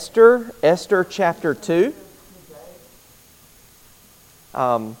Esther chapter 2.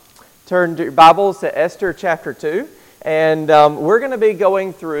 Turn your Bibles to Esther chapter 2, and we're going to be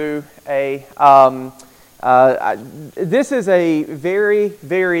going through this is a very,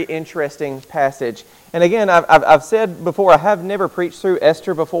 very interesting passage. And again, I've said before, I have never preached through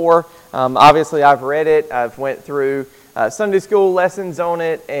Esther before. Obviously, I've read it. I've went through Sunday school lessons on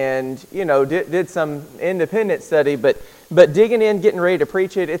it, and did some independent study. But digging in, getting ready to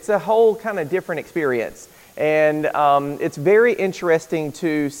preach it, it's a whole kind of different experience. And it's very interesting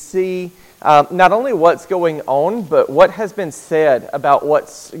to see not only what's going on, but what has been said about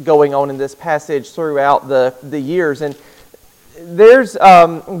what's going on in this passage throughout the years. And there's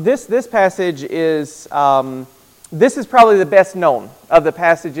this passage is this is probably the best known of the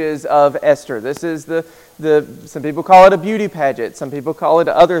passages of Esther. This is the some people call it a beauty pageant, some people call it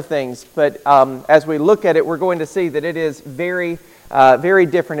other things. But as we look at it, we're going to see that it is very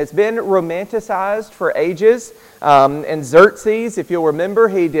different. It's been romanticized for ages. And Xerxes, if you'll remember,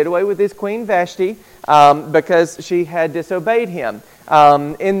 he did away with his queen Vashti because she had disobeyed him.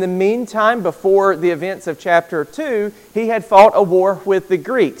 In the meantime, before the events of chapter 2, he had fought a war with the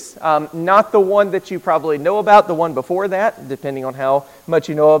Greeks. Not the one that you probably know about, the one before that, depending on how much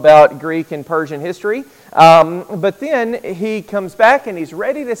you know about Greek and Persian history. But then he comes back and he's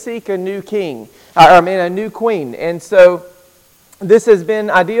ready to seek a new king, a new queen. And so this has been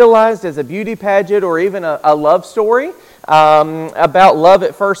idealized as a beauty pageant or even a love story about love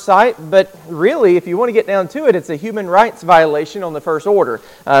at first sight. But really, if you want to get down to it, it's a human rights violation on the first order.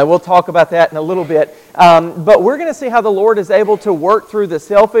 We'll talk about that in a little bit. But we're going to see how the Lord is able to work through the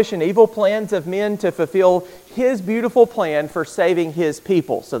selfish and evil plans of men to fulfill His beautiful plan for saving His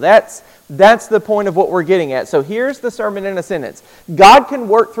people. So that's the point of what we're getting at. So here's the sermon in a sentence. God can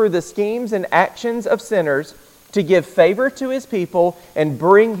work through the schemes and actions of sinners to give favor to His people and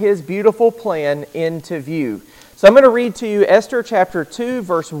bring His beautiful plan into view. So I'm going to read to you Esther chapter 2,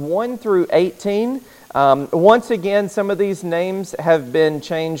 verse 1 through 18. Once again, some of these names have been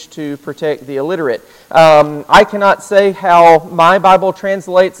changed to protect the illiterate. I cannot say how my Bible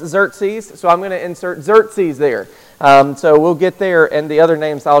translates Xerxes, so I'm going to insert Xerxes there. So we'll get there, and the other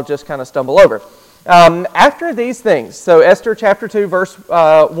names I'll just kind of stumble over. After these things, so Esther chapter 2 verse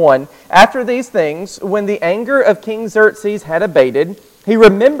 1, after these things, when the anger of King Xerxes had abated, he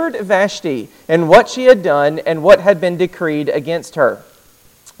remembered Vashti and what she had done and what had been decreed against her.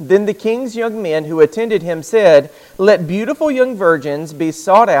 Then the king's young men who attended him said, "Let beautiful young virgins be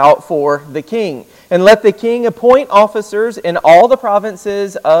sought out for the king, and let the king appoint officers in all the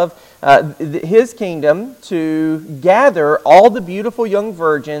provinces of his kingdom to gather all the beautiful young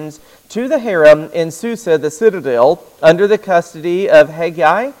virgins to the harem in Susa, the citadel, under the custody of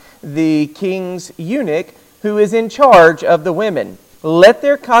Haggai, the king's eunuch, who is in charge of the women. Let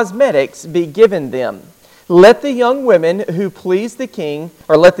their cosmetics be given them. Let the young women who please the king,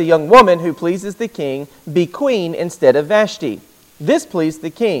 or let the young woman who pleases the king, be queen instead of Vashti." This pleased the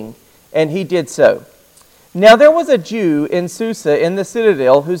king, and he did so. Now there was a Jew in Susa in the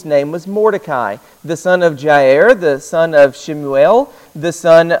citadel whose name was Mordecai, the son of Jair, the son of Shemuel, the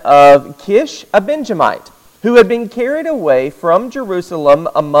son of Kish, a Benjamite, who had been carried away from Jerusalem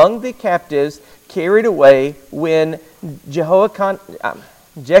among the captives carried away when Jeconiah,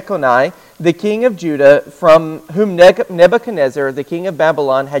 the king of Judah, from whom Nebuchadnezzar, the king of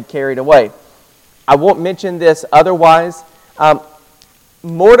Babylon, had carried away. I won't mention this otherwise.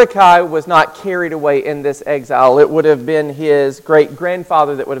 Mordecai was not carried away in this exile. It would have been his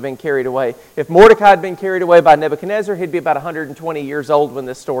great-grandfather that would have been carried away. If Mordecai had been carried away by Nebuchadnezzar, he'd be about 120 years old when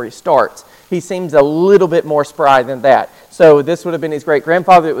this story starts. He seems a little bit more spry than that. So this would have been his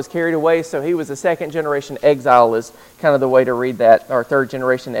great-grandfather that was carried away, so he was a second-generation exile is kind of the way to read that, or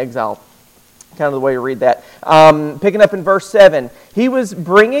third-generation exile. Kind of the way to read that. Picking up in verse 7, he was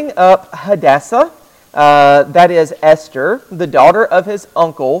bringing up Hadassah, that is Esther, the daughter of his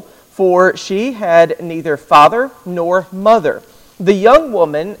uncle, for she had neither father nor mother. The young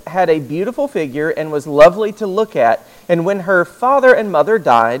woman had a beautiful figure and was lovely to look at. And when her father and mother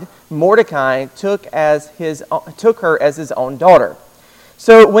died, Mordecai took her as his own daughter.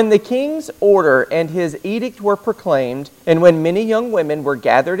 So when the king's order and his edict were proclaimed, and when many young women were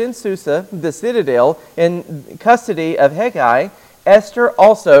gathered in Susa, the citadel, in custody of Haggai, Esther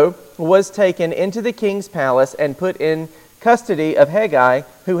also was taken into the king's palace and put in custody of Haggai,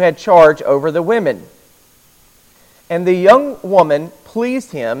 who had charge over the women. And the young woman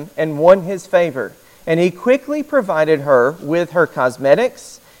pleased him and won his favor. And he quickly provided her with her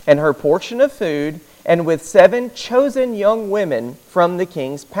cosmetics and her portion of food, and with 7 chosen young women from the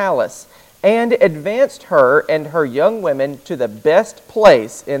king's palace. and advanced her and her young women to the best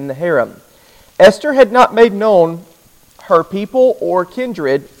place in the harem. Esther had not made known her people or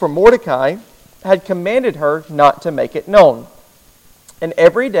kindred, for Mordecai had commanded her not to make it known. And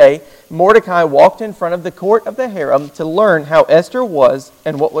every day Mordecai walked in front of the court of the harem to learn how Esther was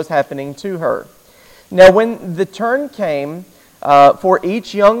and what was happening to her. Now when the turn came for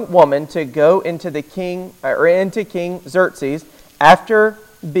each young woman to go into King Xerxes, after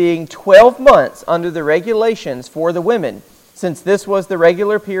being 12 months under the regulations for the women, since this was the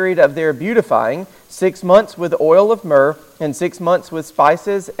regular period of their beautifying, 6 months with oil of myrrh and 6 months with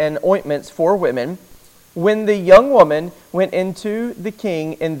spices and ointments for women, when the young woman went into the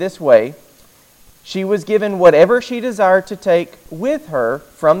king in this way, she was given whatever she desired to take with her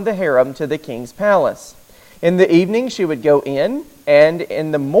from the harem to the king's palace. In the evening she would go in, and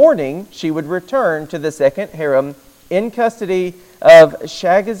in the morning she would return to the second harem in custody of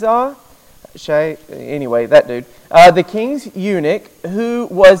Shagazah, the king's eunuch, who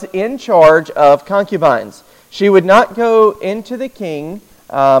was in charge of concubines. She would not go into the king.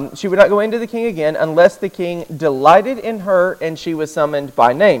 She would not go into the king again unless the king delighted in her and she was summoned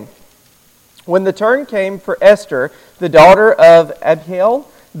by name. When the turn came for Esther, the daughter of Abihail,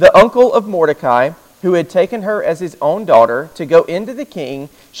 the uncle of Mordecai, who had taken her as his own daughter, to go into the king,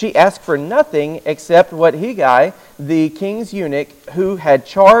 she asked for nothing except what Hegai, the king's eunuch, who had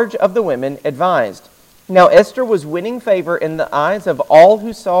charge of the women, advised. Now Esther was winning favor in the eyes of all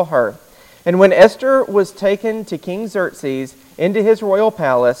who saw her. And when Esther was taken to King Xerxes into his royal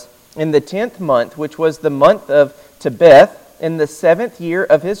palace in the 10th month, which was the month of Tebeth, in the 7th year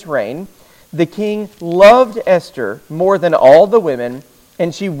of his reign, the king loved Esther more than all the women,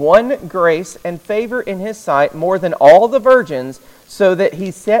 and she won grace and favor in his sight more than all the virgins, so that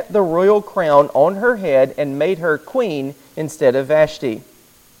he set the royal crown on her head and made her queen instead of Vashti.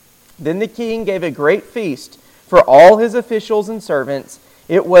 Then the king gave a great feast for all his officials and servants.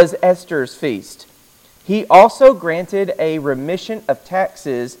 It was Esther's feast. He also granted a remission of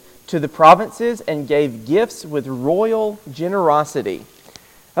taxes to the provinces and gave gifts with royal generosity.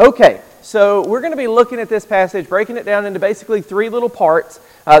 Okay, so we're going to be looking at this passage, breaking it down into basically three little parts.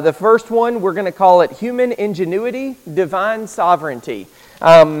 The first one, we're going to call it human ingenuity, divine sovereignty.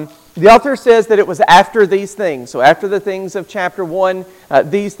 The author says that it was after these things. So after the things of chapter 1,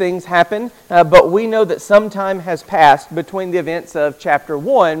 these things happen. But we know that some time has passed between the events of chapter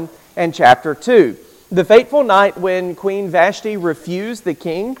 1 and chapter 2. The fateful night when Queen Vashti refused the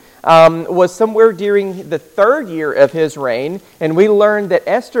king was somewhere during the 3rd year of his reign, and we learned that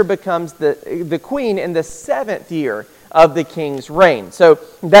Esther becomes the queen in the 7th year of the king's reign. So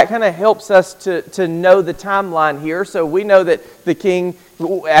that kind of helps us to know the timeline here. So we know that the king,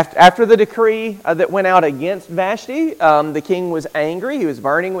 after the decree that went out against Vashti, the king was angry. He was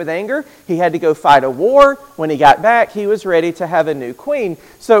burning with anger. He had to go fight a war. When he got back, he was ready to have a new queen.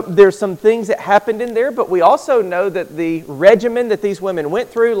 So there's some things that happened in there, but we also know that the regimen that these women went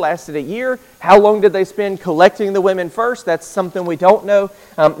through lasted a year. How long did they spend collecting the women first? That's something we don't know.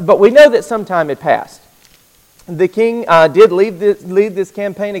 But we know that some time had passed. The king did lead this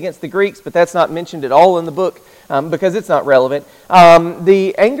campaign against the Greeks, but that's not mentioned at all in the book because it's not relevant.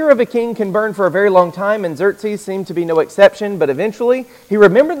 The anger of a king can burn for a very long time, and Xerxes seemed to be no exception, but eventually he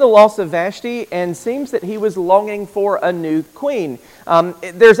remembered the loss of Vashti and seems that he was longing for a new queen.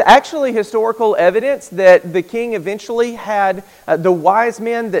 There's actually historical evidence that the king eventually had the wise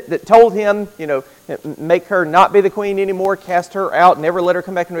men that told him, make her not be the queen anymore, cast her out, never let her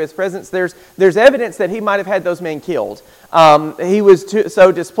come back into his presence. There's evidence that he might have had those men killed. He was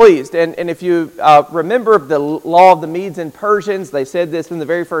so displeased. And if you remember the law of the Medes and Persians, they said this in the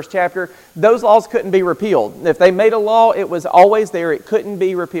very first chapter, those laws couldn't be repealed. If they made a law, it was always there. It couldn't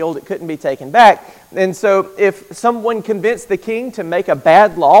be repealed. It couldn't be taken back. And so if someone convinced the king to make a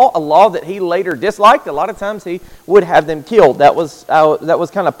bad law, a law that he later disliked, a lot of times he would have them killed. That was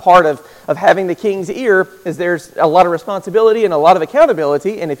kind of part of having the king's ear, is there's a lot of responsibility and a lot of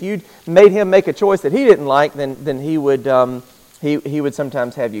accountability. And if you made him make a choice that he didn't like, then he would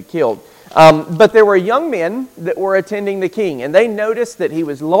sometimes have you killed. But there were young men that were attending the king, and they noticed that he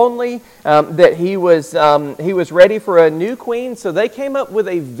was lonely, that he was ready for a new queen, so they came up with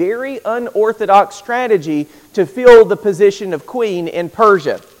a very unorthodox strategy to fill the position of queen in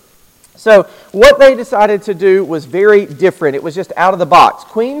Persia. So what they decided to do was very different. It was just out of the box.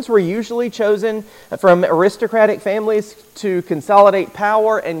 Queens were usually chosen from aristocratic families, to consolidate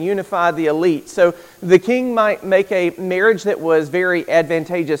power and unify the elite. So the king might make a marriage that was very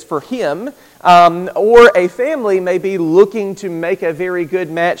advantageous for him, or a family may be looking to make a very good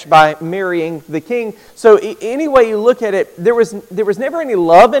match by marrying the king. So any way you look at it, there was never any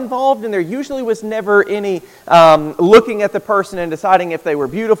love involved, and there usually was never any looking at the person and deciding if they were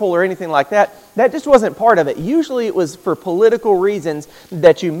beautiful or anything like that. That just wasn't part of it. Usually it was for political reasons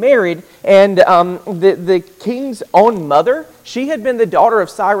that you married, and the king's own mother, she had been the daughter of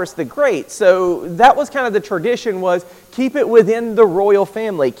Cyrus the Great. So that was kind of the tradition, was keep it within the royal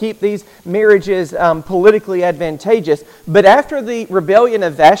family. Keep these marriages politically advantageous. But after the rebellion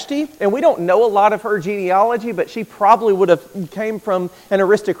of Vashti, and we don't know a lot of her genealogy, but she probably would have came from an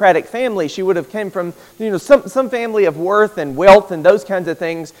aristocratic family. She would have came from some family of worth and wealth and those kinds of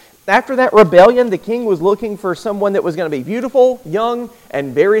things. After that rebellion, the king was looking for someone that was going to be beautiful, young,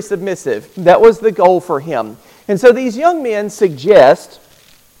 and very submissive. That was the goal for him. And so these young men suggest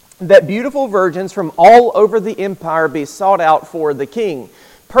that beautiful virgins from all over the empire be sought out for the king.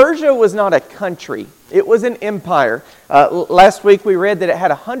 Persia was not a country. It was an empire. Last week we read that it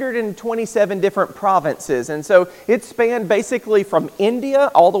had 127 different provinces. And so it spanned basically from India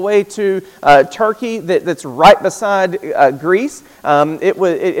all the way to Turkey that's right beside Greece.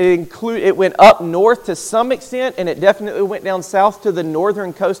 It went up north to some extent, and it definitely went down south to the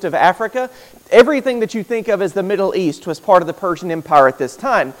northern coast of Africa. Everything that you think of as the Middle East was part of the Persian Empire at this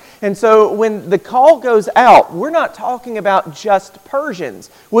time. And so when the call goes out, we're not talking about just Persians,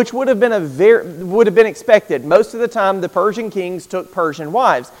 which would have been expected. Most of the time, the Persian kings took Persian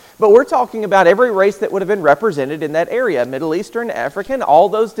wives. But we're talking about every race that would have been represented in that area. Middle Eastern, African, all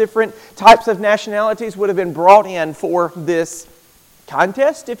those different types of nationalities would have been brought in for this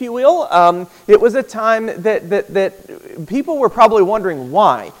contest, if you will. It was a time that people were probably wondering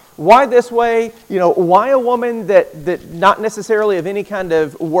why. Why this way? Why a woman that not necessarily of any kind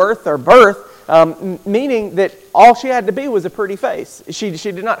of worth or birth, meaning that all she had to be was a pretty face. She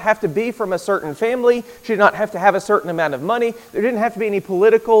did not have to be from a certain family. She did not have to have a certain amount of money. There didn't have to be any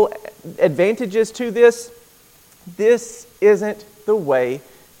political advantages to this. This isn't the way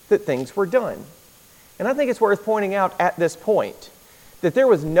that things were done. And I think it's worth pointing out at this point that there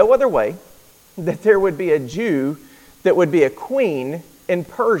was no other way that there would be a Jew that would be a queen in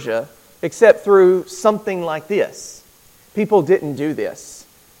Persia except through something like this. People didn't do this.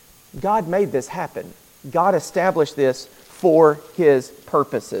 God made this happen. God established this for His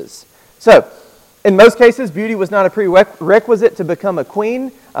purposes. So, in most cases, beauty was not a prerequisite to become a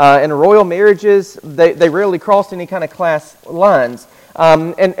queen. In royal marriages, they rarely crossed any kind of class lines.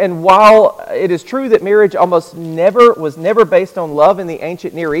 And while it is true that marriage was never based on love in the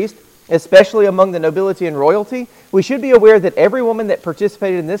ancient Near East, especially among the nobility and royalty, we should be aware that every woman that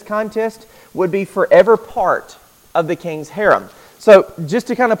participated in this contest would be forever part of the king's harem. So just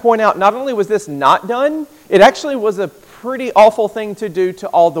to kind of point out, not only was this not done, it actually was a pretty awful thing to do to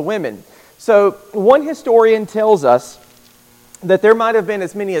all the women. So one historian tells us that there might have been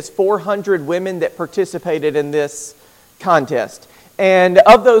as many as 400 women that participated in this contest. And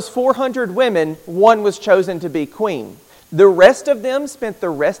of those 400 women, one was chosen to be queen. The rest of them spent the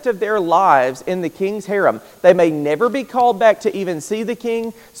rest of their lives in the king's harem. They may never be called back to even see the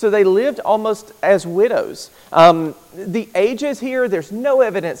king, so they lived almost as widows. The ages here, there's no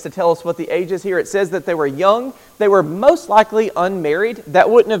evidence to tell us what the ages here. It says that they were young. They were most likely unmarried. That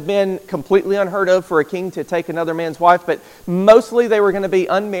wouldn't have been completely unheard of for a king to take another man's wife, but mostly they were going to be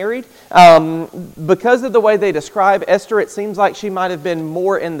unmarried. Because of the way they describe Esther, it seems like she might have been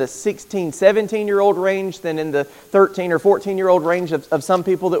more in the 16, 17-year-old range than in the 13 or 14-year-old range of some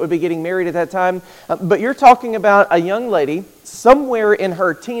people that would be getting married at that time. But you're talking about a young lady somewhere in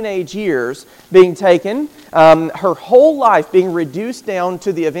her teenage years being taken, her whole life being reduced down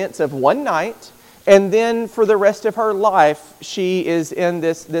to the events of one night, and then for the rest of her life, she is in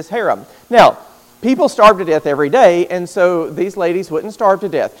this harem. Now, people starve to death every day, and so these ladies wouldn't starve to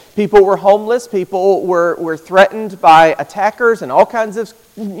death. People were homeless. People were threatened by attackers and all kinds of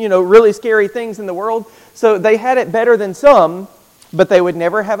really scary things in the world. So they had it better than some, but they would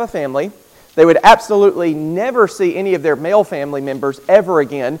never have a family. They would absolutely never see any of their male family members ever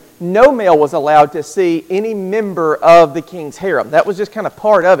again. No male was allowed to see any member of the king's harem. That was just kind of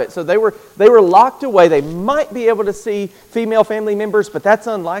part of it. So they were locked away. They might be able to see female family members, but that's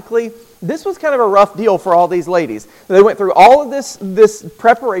unlikely. This was kind of a rough deal for all these ladies. They went through all of this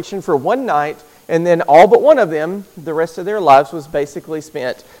preparation for one night, and then all but one of them, the rest of their lives was basically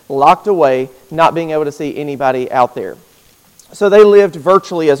spent locked away, not being able to see anybody out there. So they lived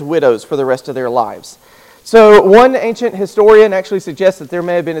virtually as widows for the rest of their lives. So one ancient historian actually suggests that there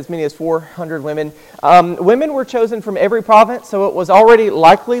may have been as many as 400 women. Women were chosen from every province, so it was already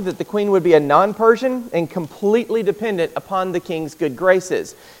likely that the queen would be a non-Persian and completely dependent upon the king's good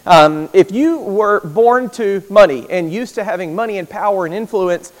graces. If you were born to money and used to having money and power and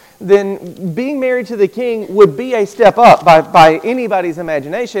influence, then being married to the king would be a step up by anybody's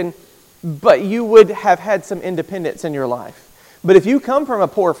imagination, but you would have had some independence in your life. But if you come from a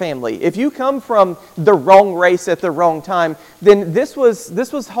poor family, if you come from the wrong race at the wrong time, then this was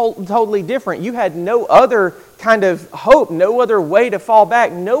totally different. You had no other kind of hope, no other way to fall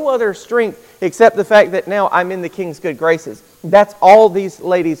back, no other strength except the fact that now I'm in the king's good graces. That's all these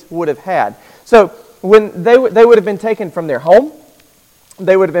ladies would have had. So when they would have been taken from their home,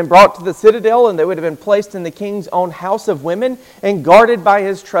 they would have been brought to the citadel, and they would have been placed in the king's own house of women and guarded by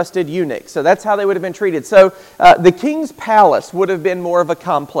his trusted eunuch. So that's how they would have been treated. So the king's palace would have been more of a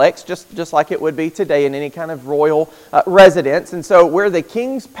complex, just like it would be today in any kind of royal residence. And so where the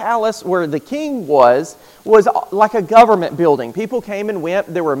king's palace, where the king was like a government building. People came and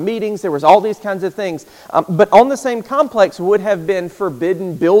went. There were meetings. There was all these kinds of things. But on the same complex would have been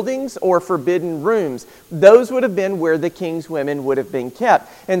forbidden buildings or forbidden rooms. Those would have been where the king's women would have been kept.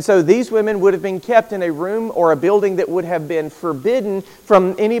 And so these women would have been kept in a room or a building that would have been forbidden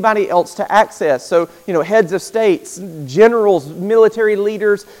from anybody else to access. So, heads of states, generals, military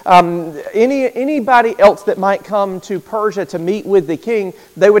leaders, anybody else that might come to Persia to meet with the king,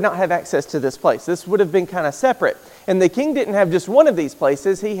 they would not have access to this place. This would have been kind of separate. And the king didn't have just one of these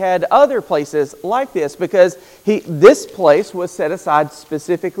places. He had other places like this because this place was set aside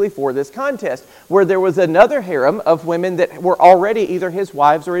specifically for this contest, where there was another harem of women that were already either his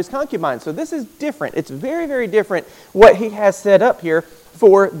wives or his concubines. So this is different. It's very, very different what he has set up here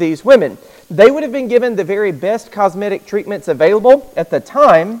for these women. They would have been given the very best cosmetic treatments available at the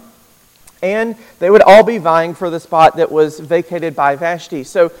time, and they would all be vying for the spot that was vacated by Vashti.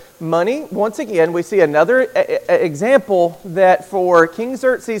 So money, once again, we see another example that for King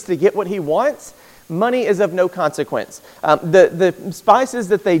Xerxes to get what he wants, money is of no consequence. The spices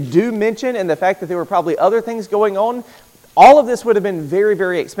that they do mention and the fact that there were probably other things going on, all of this would have been very,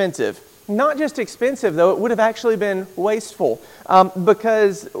 very expensive. Not just expensive, though, it would have actually been wasteful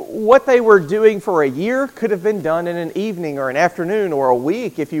because what they were doing for a year could have been done in an evening or an afternoon or a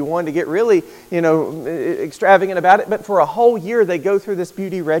week if you wanted to get really, extravagant about it. But for a whole year, they go through this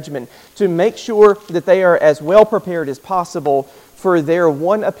beauty regimen to make sure that they are as well prepared as possible for their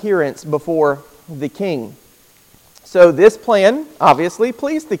one appearance before the king. So this plan obviously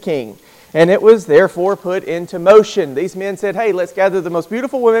pleased the king. And it was therefore put into motion. These men said, hey, let's gather the most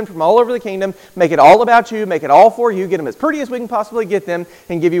beautiful women from all over the kingdom, make it all about you, make it all for you, get them as pretty as we can possibly get them,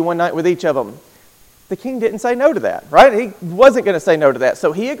 and give you one night with each of them. The king didn't say no to that, right? He wasn't going to say no to that.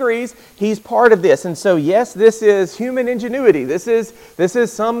 So he agrees. He's part of this. And so, yes, this is human ingenuity. This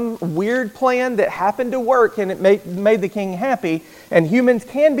is some weird plan that happened to work, and it made the king happy. And humans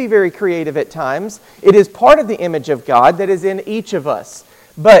can be very creative at times. It is part of the image of God that is in each of us.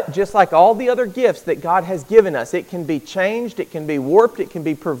 But just like all the other gifts that God has given us, it can be changed, it can be warped, it can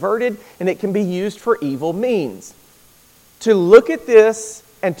be perverted, and it can be used for evil means. To look at this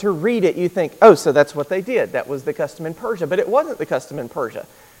and to read it, you think, oh, so that's what they did. That was the custom in Persia. But it wasn't the custom in Persia.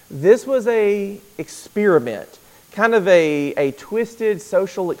 This was an experiment, kind of a twisted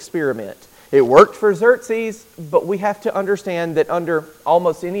social experiment. It worked for Xerxes, but we have to understand that under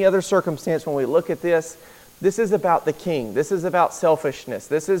almost any other circumstance when we look at this, this is about the king. This is about selfishness.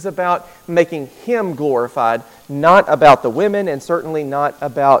 This is about making him glorified, not about the women, and certainly not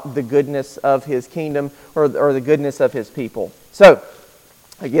about the goodness of his kingdom or the goodness of his people. So,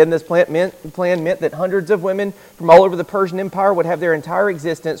 again, this plan meant that hundreds of women from all over the Persian Empire would have their entire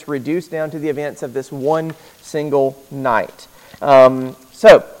existence reduced down to the events of this one single night. The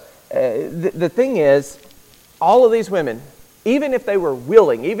thing is, all of these women, even if they were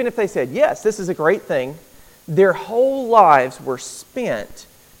willing, even if they said, yes, this is a great thing, their whole lives were spent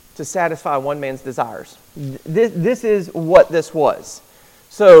to satisfy one man's desires. This is what this was.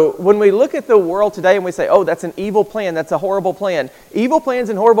 So when we look at the world today and we say, oh, that's an evil plan, that's a horrible plan. Evil plans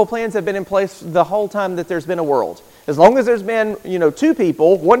and horrible plans have been in place the whole time that there's been a world. As long as there's been, two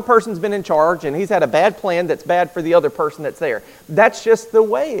people, one person's been in charge and he's had a bad plan that's bad for the other person that's there. That's just the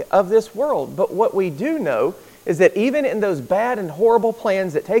way of this world. But what we do know is that even in those bad and horrible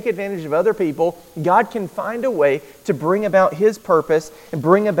plans that take advantage of other people, God can find a way to bring about His purpose and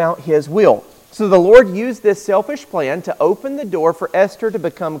bring about His will. So the Lord used this selfish plan to open the door for Esther to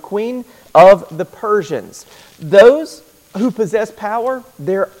become queen of the Persians. Those who possess power,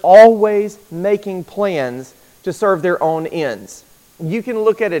 they're always making plans to serve their own ends. You can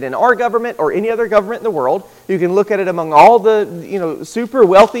look at it in our government or any other government in the world. You can look at it among all the super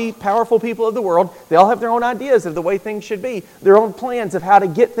wealthy, powerful people of the world. They all have their own ideas of the way things should be, their own plans of how to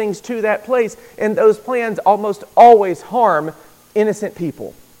get things to that place, and those plans almost always harm innocent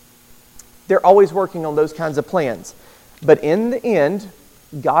people. They're always working on those kinds of plans. But in the end,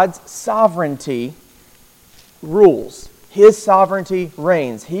 God's sovereignty rules. His sovereignty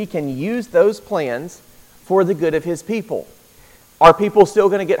reigns. He can use those plans for the good of His people. Are people still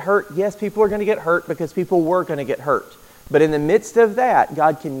going to get hurt? Yes, people are going to get hurt because people were going to get hurt. But in the midst of that,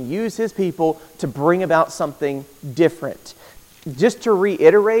 God can use His people to bring about something different. Just to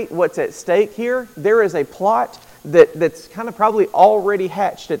reiterate what's at stake here, there is a plot that's kind of probably already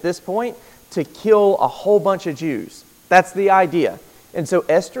hatched at this point to kill a whole bunch of Jews. That's the idea. And so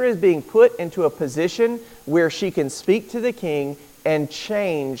Esther is being put into a position where she can speak to the king and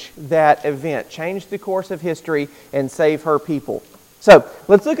change that event, change the course of history, and save her people. So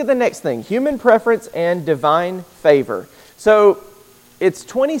let's look at the next thing, human preference and divine favor. So it's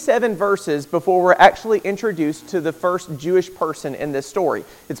 27 verses before we're actually introduced to the first Jewish person in this story.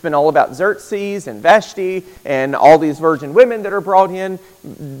 It's been all about Xerxes and Vashti and all these virgin women that are brought in.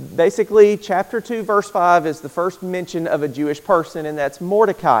 Basically, chapter 2, verse 5 is the first mention of a Jewish person, and that's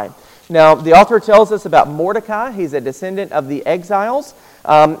Mordecai. Now, the author tells us about Mordecai. He's a descendant of the exiles,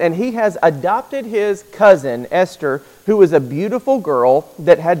 and he has adopted his cousin, Esther, who was a beautiful girl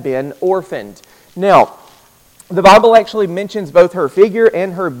that had been orphaned. Now, the Bible actually mentions both her figure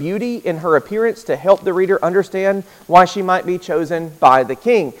and her beauty in her appearance to help the reader understand why she might be chosen by the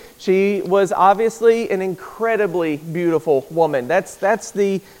king. She was obviously an incredibly beautiful woman. That's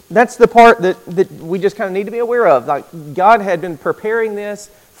the part that we just kind of need to be aware of. Like, God had been preparing this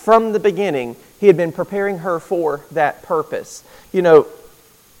from the beginning. He had been preparing her for that purpose. You know,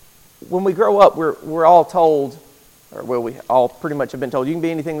 when we grow up, we're all told, or well, we all pretty much have been told, you can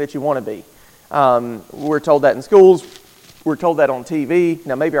be anything that you want to be. We're told that in schools. We're told that on TV.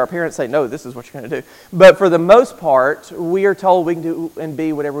 Now, maybe our parents say, no, this is what you're going to do. But for the most part, we are told we can do and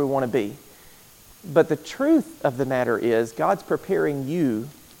be whatever we want to be. But the truth of the matter is, God's preparing you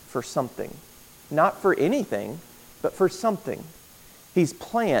for something. Not for anything, but for something. He's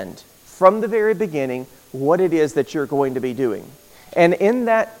planned from the very beginning what it is that you're going to be doing. And in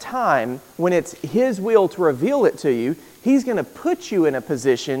that time, when it's His will to reveal it to you, He's going to put you in a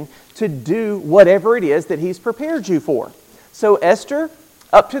position to do whatever it is that He's prepared you for. So Esther,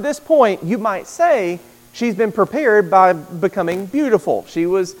 up to this point, you might say she's been prepared by becoming beautiful. She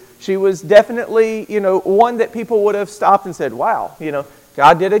was definitely, one that people would have stopped and said, wow,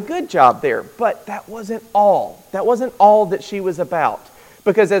 God did a good job there. But that wasn't all. That wasn't all that she was about.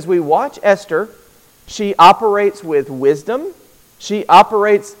 Because as we watch Esther, she operates with wisdom. She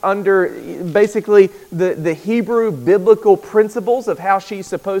operates under basically the Hebrew biblical principles of how she's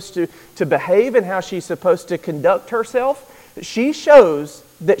supposed to behave and how she's supposed to conduct herself. She shows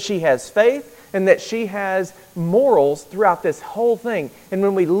that she has faith and that she has morals throughout this whole thing. And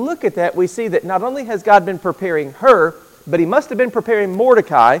when we look at that, we see that not only has God been preparing her, but He must have been preparing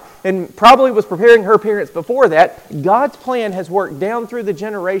Mordecai and probably was preparing her parents before that. God's plan has worked down through the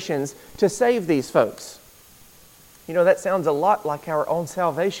generations to save these folks. That sounds a lot like our own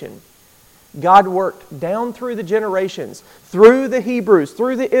salvation. God worked down through the generations, through the Hebrews,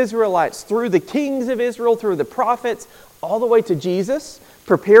 through the Israelites, through the kings of Israel, through the prophets, all the way to Jesus,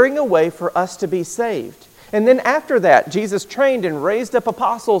 preparing a way for us to be saved. And then after that, Jesus trained and raised up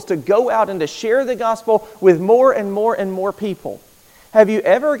apostles to go out and to share the gospel with more and more and more people. Have you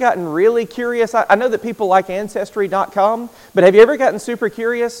ever gotten really curious? I know that people like Ancestry.com, but have you ever gotten super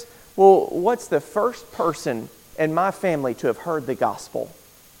curious? Well, what's the first person in my family to have heard the gospel?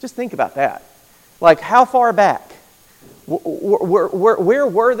 Just think about that. Like, how far back? Where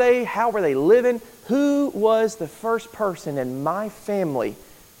were they? How were they living? Who was the first person in my family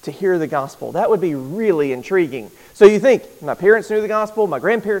to hear the gospel? That would be really intriguing. So you think, my parents knew the gospel, my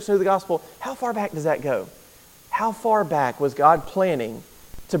grandparents knew the gospel. How far back does that go? How far back was God planning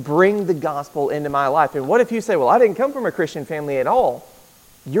to bring the gospel into my life? And what if you say, well, I didn't come from a Christian family at all?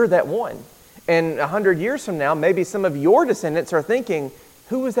 You're that one. And 100 years from now, maybe some of your descendants are thinking,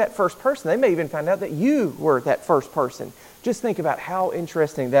 who was that first person? They may even find out that you were that first person. Just think about how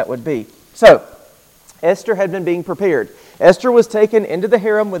interesting that would be. So, Esther had been being prepared. Esther was taken into the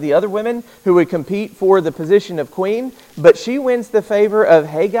harem with the other women who would compete for the position of queen, but she wins the favor of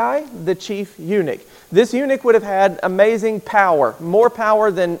Haggai, the chief eunuch. This eunuch would have had amazing power, more power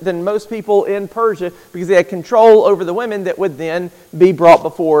than most people in Persia, because they had control over the women that would then be brought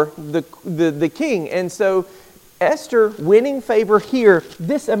before the king. And so Esther winning favor here,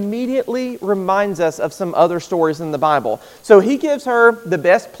 this immediately reminds us of some other stories in the Bible. So he gives her the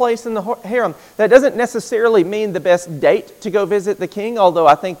best place in the harem. That doesn't necessarily mean the best date to go visit the king, although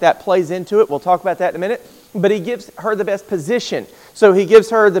I think that plays into it. We'll talk about that in a minute. But he gives her the best position. So he gives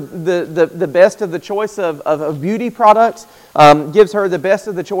her the best of the choice of beauty products, gives her the best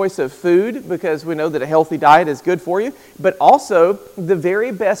of the choice of food, because we know that a healthy diet is good for you, but also the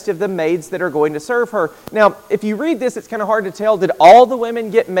very best of the maids that are going to serve her. Now, if you read this, it's kind of hard to tell, did all the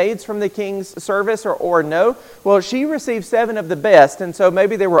women get maids from the king's service or no? Well, she received 7 of the best, and so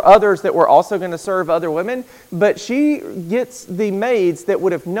maybe there were others that were also going to serve other women, but she gets the maids that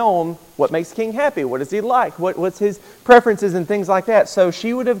would have known what makes the king happy, what does he like, what's his preferences and things like that. So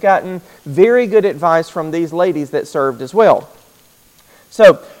she would have gotten very good advice from these ladies that served as well.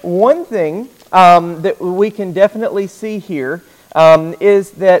 So one thing that we can definitely see here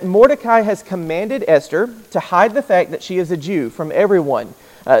is that Mordecai has commanded Esther to hide the fact that she is a Jew from everyone.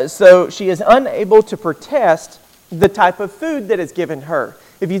 So she is unable to protest the type of food that is given her.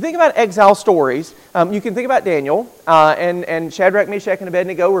 If you think about exile stories, you can think about Daniel and Shadrach, Meshach, and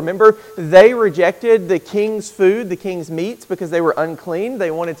Abednego. Remember, they rejected the king's food, the king's meats, because they were unclean.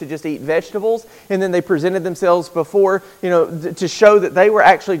 They wanted to just eat vegetables, and then they presented themselves before, to show that they were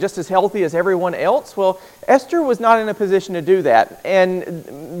actually just as healthy as everyone else. Well, Esther was not in a position to do that,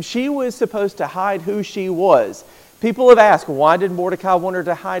 and she was supposed to hide who she was. People have asked, why did Mordecai want her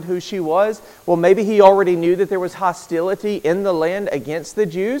to hide who she was? Well, maybe he already knew that there was hostility in the land against the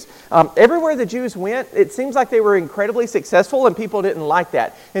Jews. Everywhere the Jews went, it seems like they were incredibly successful, and people didn't like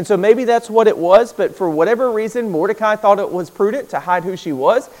that. And so maybe that's what it was, but for whatever reason, Mordecai thought it was prudent to hide who she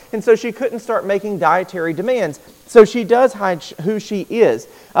was, and so she couldn't start making dietary demands. So she does hide who she is.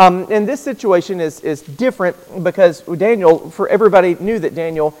 And this situation is different because everybody knew that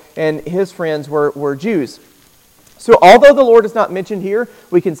Daniel and his friends were Jews. So although the Lord is not mentioned here,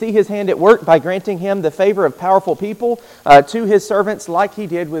 we can see his hand at work by granting him the favor of powerful people to his servants like he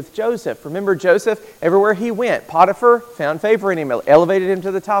did with Joseph. Remember Joseph, everywhere he went, Potiphar found favor in him, elevated him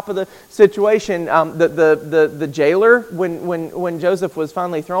to the top of the situation. The jailer, when Joseph was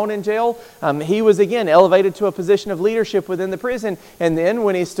finally thrown in jail, he was again elevated to a position of leadership within the prison. And then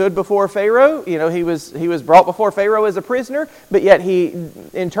when he stood before Pharaoh, he was brought before Pharaoh as a prisoner, but yet he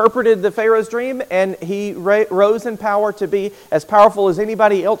interpreted the Pharaoh's dream, and he rose in power to be as powerful as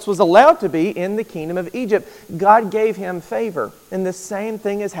anybody else was allowed to be in the kingdom of Egypt. God gave him favor. And the same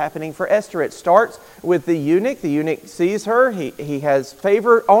thing is happening for Esther. It starts with the eunuch. The eunuch sees her. He has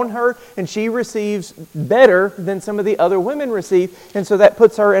favor on her, and she receives better than some of the other women receive. And so that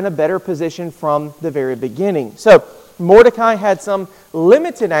puts her in a better position from the very beginning. So Mordecai had some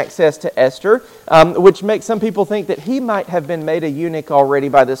limited access to Esther, which makes some people think that he might have been made a eunuch already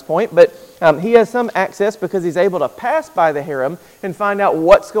by this point, but he has some access because he's able to pass by the harem and find out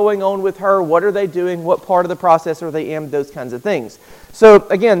what's going on with her, what are they doing, what part of the process are they in, those kinds of things. So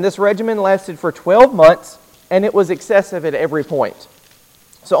again, this regimen lasted for 12 months, and it was excessive at every point.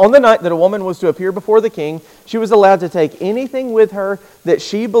 So on the night that a woman was to appear before the king, she was allowed to take anything with her that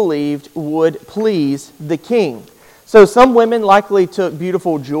she believed would please the king. So some women likely took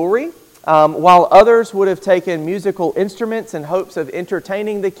beautiful jewelry, while others would have taken musical instruments in hopes of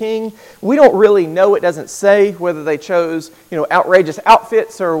entertaining the king. We don't really know. It doesn't say whether they chose, outrageous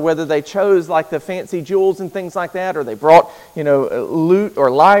outfits or whether they chose like the fancy jewels and things like that, or they brought, lute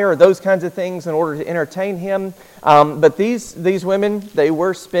or lyre or those kinds of things in order to entertain him. But these women, they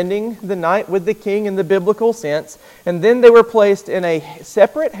were spending the night with the king in the biblical sense, and then they were placed in a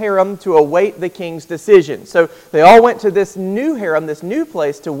separate harem to await the king's decision. So they all went to this new harem, this new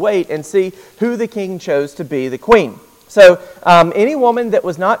place, to wait and see who the king chose to be the queen. So any woman that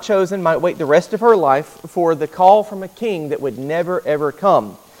was not chosen might wait the rest of her life for the call from a king that would never ever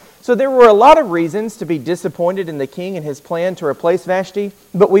come. So there were a lot of reasons to be disappointed in the king and his plan to replace Vashti,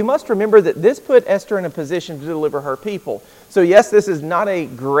 but we must remember that this put Esther in a position to deliver her people. So yes, this is not a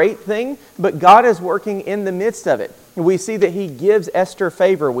great thing, but God is working in the midst of it. We see that he gives Esther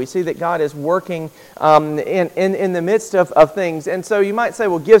favor. We see that God is working in the midst of things. And so you might say,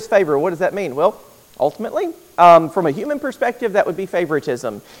 well, gives favor. What does that mean? Well, ultimately, from a human perspective, that would be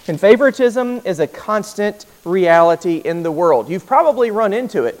favoritism. And favoritism is a constant reality in the world. You've probably run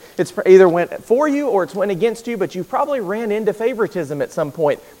into it. It's either went for you or it's went against you, but you probably ran into favoritism at some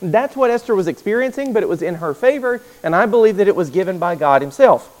point. That's what Esther was experiencing, but it was in her favor, and I believe that it was given by God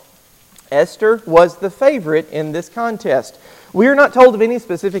himself. Esther was the favorite in this contest. We are not told of any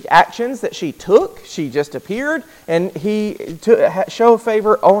specific actions that she took. She just appeared, and he showed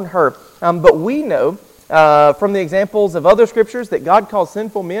favor on her. But we know from the examples of other scriptures that God calls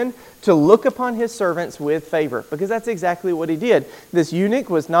sinful men to look upon his servants with favor, because that's exactly what he did. This eunuch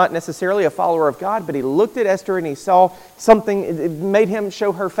was not necessarily a follower of God, but he looked at Esther and he saw something, it made him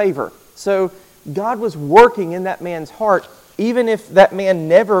show her favor. So God was working in that man's heart, even if that man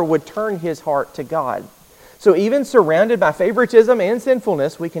never would turn his heart to God. So even surrounded by favoritism and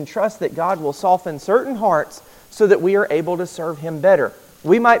sinfulness, we can trust that God will soften certain hearts so that we are able to serve him better.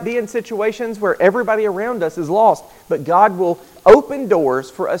 We might be in situations where everybody around us is lost, but God will open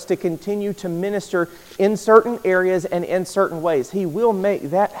doors for us to continue to minister in certain areas and in certain ways. He will make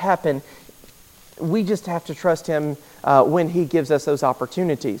that happen. We just have to trust him when he gives us those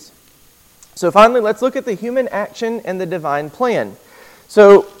opportunities. So finally, let's look at the human action and the divine plan.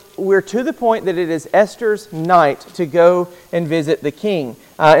 So we're to the point that it is Esther's night to go and visit the king.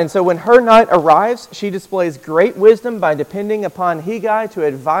 And so when her night arrives, she displays great wisdom by depending upon Hegai to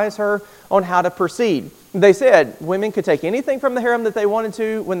advise her on how to proceed. They said women could take anything from the harem that they wanted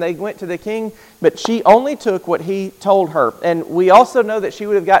to when they went to the king, but she only took what he told her. And we also know that she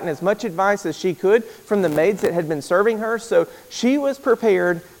would have gotten as much advice as she could from the maids that had been serving her. So she was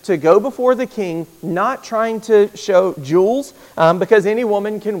prepared to go before the king, not trying to show jewels, because any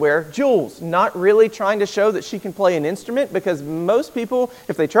woman can wear jewels. Not really trying to show that she can play an instrument, because most people,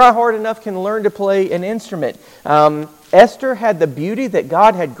 if they try hard enough, can learn to play an instrument. Esther had the beauty that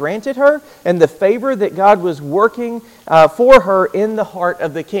God had granted her and the favor that God was working for her in the heart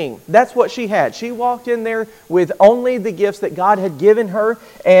of the king. That's what she had. She walked in there with only the gifts that God had given her,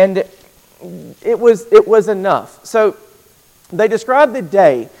 and it was enough. So they describe the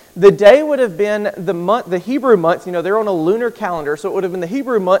day. The day would have been the month, the Hebrew months. You know, they're on a lunar calendar, so it would have been the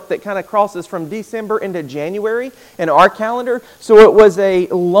Hebrew month that kind of crosses from December into January in our calendar. So it was a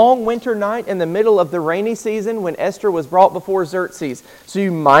long winter night in the middle of the rainy season when Esther was brought before Xerxes. So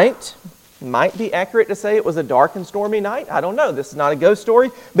you might be accurate to say it was a dark and stormy night. I don't know. This is not a ghost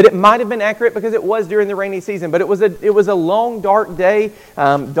story, but it might have been accurate because it was during the rainy season. But it was a long, dark day,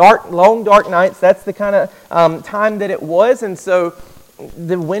 long, dark nights. That's the kind of time that it was, and so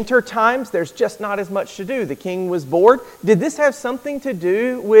the winter times, there's just not as much to do. The king was bored. Did this have something to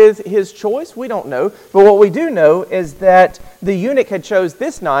do with his choice? We don't know. But what we do know is that the eunuch had chose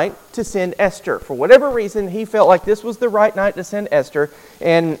this night to send Esther. For whatever reason, he felt like this was the right night to send Esther.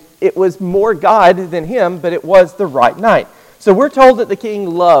 And it was more God than him, but it was the right night. So we're told that the king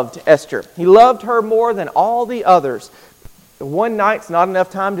loved Esther. He loved her more than all the others. One night's not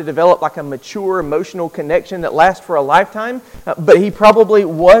enough time to develop like a mature emotional connection that lasts for a lifetime, but he probably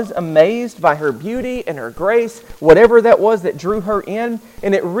was amazed by her beauty and her grace, whatever that was that drew her in.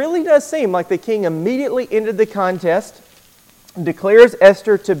 And it really does seem like the king immediately ended the contest, declares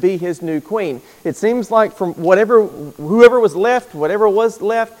Esther to be his new queen. It seems like from whoever was left, whatever was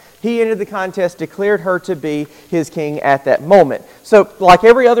left, he ended the contest, declared her to be his king at that moment. So, like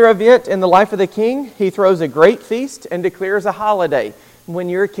every other event in the life of the king, he throws a great feast and declares a holiday. When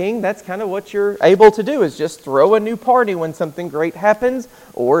you're a king, that's kind of what you're able to do, is just throw a new party when something great happens,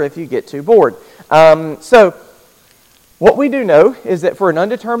 or if you get too bored. So, what we do know is that for an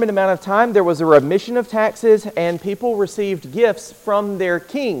undetermined amount of time, there was a remission of taxes and people received gifts from their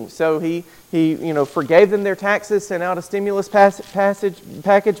king. So he forgave them their taxes, sent out a stimulus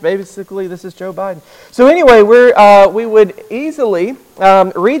package. Basically, this is Joe Biden. So anyway, we would easily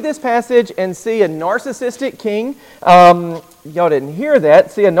read this passage and see a narcissistic king. Y'all didn't hear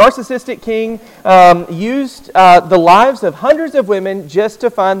that. See, a narcissistic king used the lives of hundreds of women just to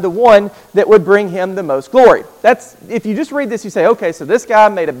find the one that would bring him the most glory. That's, if you just read this, you say, okay, so this guy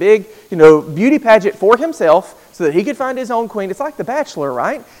made a big, beauty pageant for himself so that he could find his own queen. It's like The Bachelor,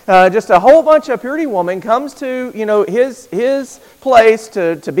 right? Just a whole bunch of pretty woman comes to, his place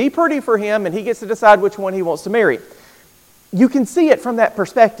to be pretty for him, and he gets to decide which one he wants to marry. You can see it from that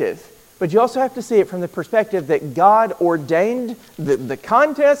perspective. But you also have to see it from the perspective that God ordained the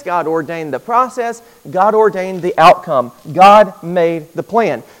contest, God ordained the process, God ordained the outcome. God made the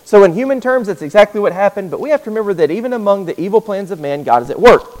plan. So in human terms, that's exactly what happened, but we have to remember that even among the evil plans of man, God is at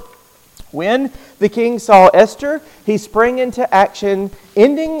work. When the king saw Esther, he sprang into action,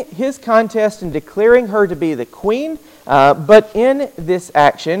 ending his contest and declaring her to be the queen. But in this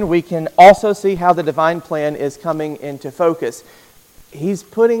action, we can also see how the divine plan is coming into focus. He's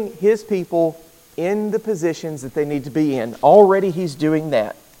putting his people in the positions that they need to be in. Already he's doing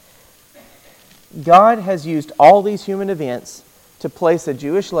that. God has used all these human events to place a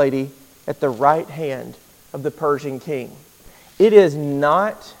Jewish lady at the right hand of the Persian king. It is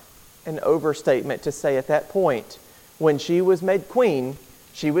not an overstatement to say at that point, when she was made queen,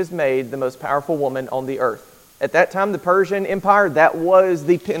 she was made the most powerful woman on the earth. At that time, the Persian Empire, that was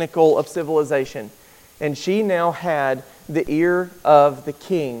the pinnacle of civilization. And she now had the ear of the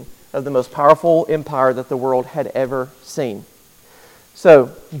king of the most powerful empire that the world had ever seen.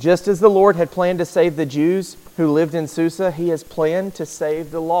 So, just as the Lord had planned to save the Jews who lived in Susa, He has planned to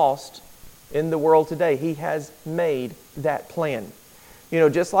save the lost in the world today. He has made that plan. You know,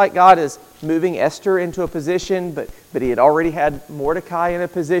 just like God is moving Esther into a position, but He had already had Mordecai in a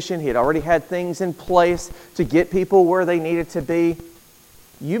position. He had already had things in place to get people where they needed to be.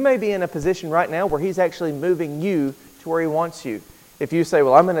 You may be in a position right now where He's actually moving you to where He wants you. If you say,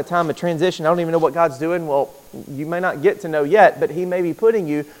 well, I'm in a time of transition, I don't even know what God's doing, well, you may not get to know yet, but He may be putting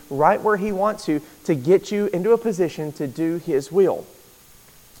you right where He wants you to get you into a position to do His will.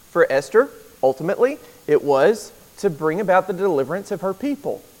 For Esther, ultimately, it was to bring about the deliverance of her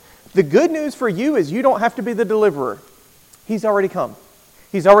people. The good news for you is you don't have to be the deliverer. He's already come.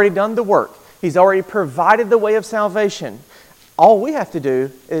 He's already done the work. He's already provided the way of salvation. All we have to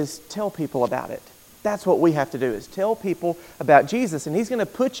do is tell people about it. That's what we have to do, is tell people about Jesus. And He's going to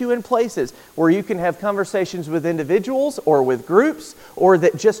put you in places where you can have conversations with individuals or with groups, or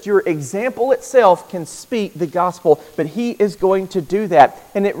that just your example itself can speak the gospel. But He is going to do that.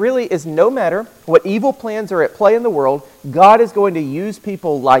 And it really is, no matter what evil plans are at play in the world, God is going to use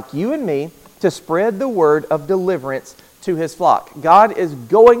people like you and me to spread the word of deliverance to His flock. God is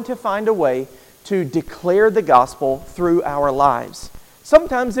going to find a way to declare the gospel through our lives.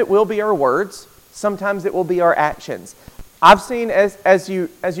 Sometimes it will be our words. Sometimes it will be our actions. I've seen as you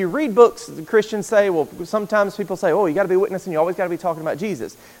read books, the Christians say, well, sometimes people say, oh, you got to be witnessing, you always got to be talking about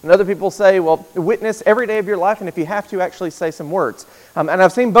Jesus. And other people say, well, witness every day of your life, and if you have to, actually say some words. And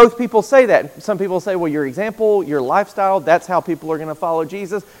I've seen both people say that. Some people say, well, your example, your lifestyle, that's how people are going to follow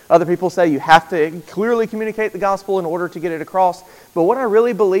Jesus. Other people say you have to clearly communicate the gospel in order to get it across. But what I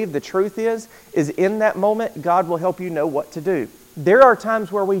really believe the truth is in that moment, God will help you know what to do. There are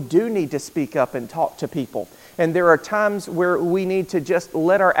times where we do need to speak up and talk to people. And there are times where we need to just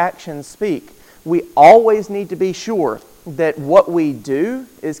let our actions speak. We always need to be sure that what we do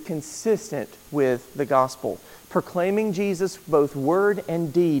is consistent with the gospel. Proclaiming Jesus, both word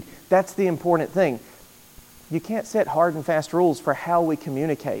and deed, that's the important thing. You can't set hard and fast rules for how we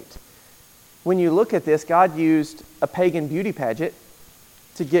communicate. When you look at this, God used a pagan beauty pageant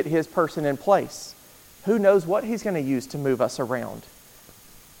to get His person in place. Who knows what He's going to use to move us around?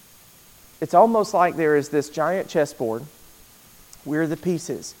 It's almost like there is this giant chessboard. We're the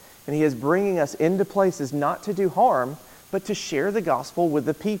pieces. And He is bringing us into places not to do harm, but to share the gospel with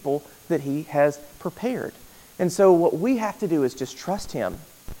the people that He has prepared. And so what we have to do is just trust Him.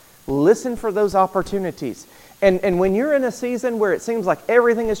 Listen for those opportunities. And when you're in a season where it seems like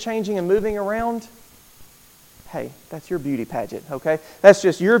everything is changing and moving around, hey, that's your beauty pageant, okay? That's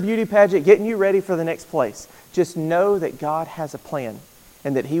just your beauty pageant getting you ready for the next place. Just know that God has a plan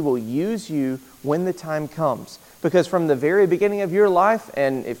and that He will use you when the time comes. Because from the very beginning of your life,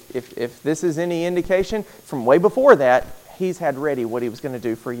 and if this is any indication, from way before that, He's had ready what He was going to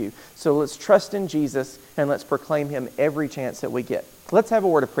do for you. So let's trust in Jesus and let's proclaim Him every chance that we get. Let's have a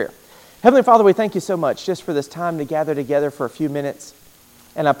word of prayer. Heavenly Father, we thank You so much just for this time to gather together for a few minutes.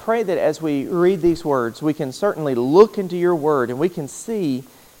 And I pray that as we read these words, we can certainly look into Your Word and we can see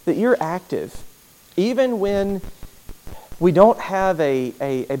that You're active. Even when we don't have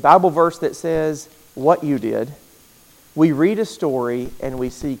a Bible verse that says what You did, we read a story and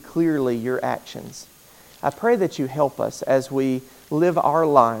we see clearly Your actions. I pray that You help us as we live our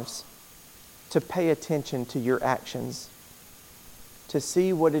lives to pay attention to Your actions, to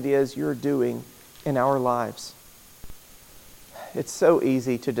see what it is You're doing in our lives. It's so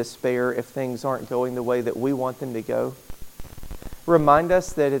easy to despair if things aren't going the way that we want them to go. Remind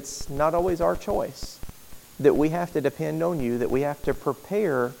us that it's not always our choice, that we have to depend on You, that we have to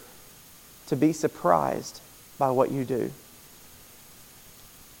prepare to be surprised by what You do.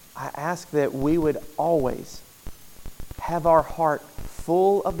 I ask that we would always have our heart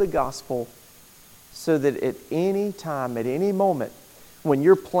full of the gospel so that at any time, at any moment, when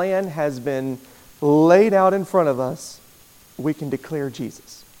Your plan has been laid out in front of us, we can declare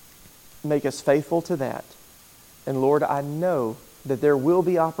Jesus. Make us faithful to that. And Lord, I know that there will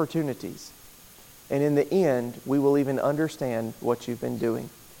be opportunities. And in the end, we will even understand what You've been doing.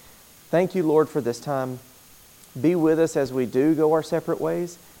 Thank You, Lord, for this time. Be with us as we do go our separate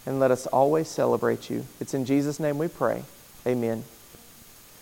ways, and let us always celebrate You. It's in Jesus' name we pray. Amen.